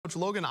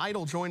Logan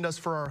Idle joined us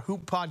for our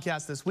Hoop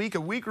podcast this week.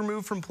 A week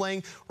removed from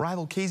playing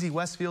rival KZ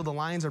Westfield, the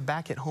Lions are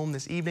back at home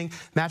this evening,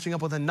 matching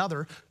up with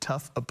another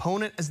tough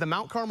opponent as the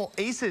Mount Carmel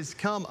Aces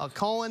come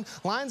a-calling.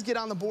 Lions get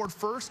on the board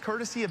first,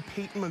 courtesy of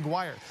Peyton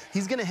McGuire.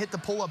 He's going to hit the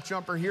pull-up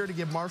jumper here to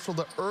give Marshall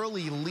the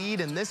early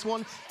lead in this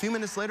one. A few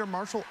minutes later,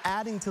 Marshall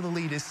adding to the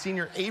lead as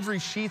senior Avery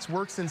Sheets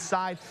works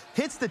inside,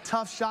 hits the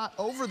tough shot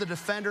over the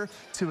defender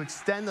to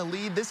extend the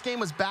lead. This game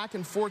was back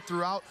and forth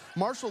throughout.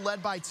 Marshall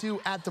led by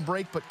 2 at the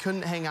break, but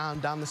couldn't hang on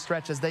down the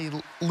stretch as they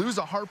lose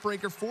a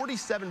heartbreaker,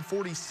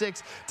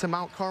 47-46 to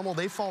Mount Carmel.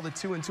 They fall to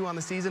 2-2 on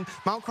the season.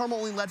 Mount Carmel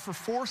only led for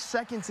 4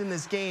 seconds in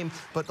this game,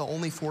 but the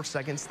only 4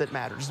 seconds that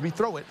matters as we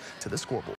throw it to the scoreboard.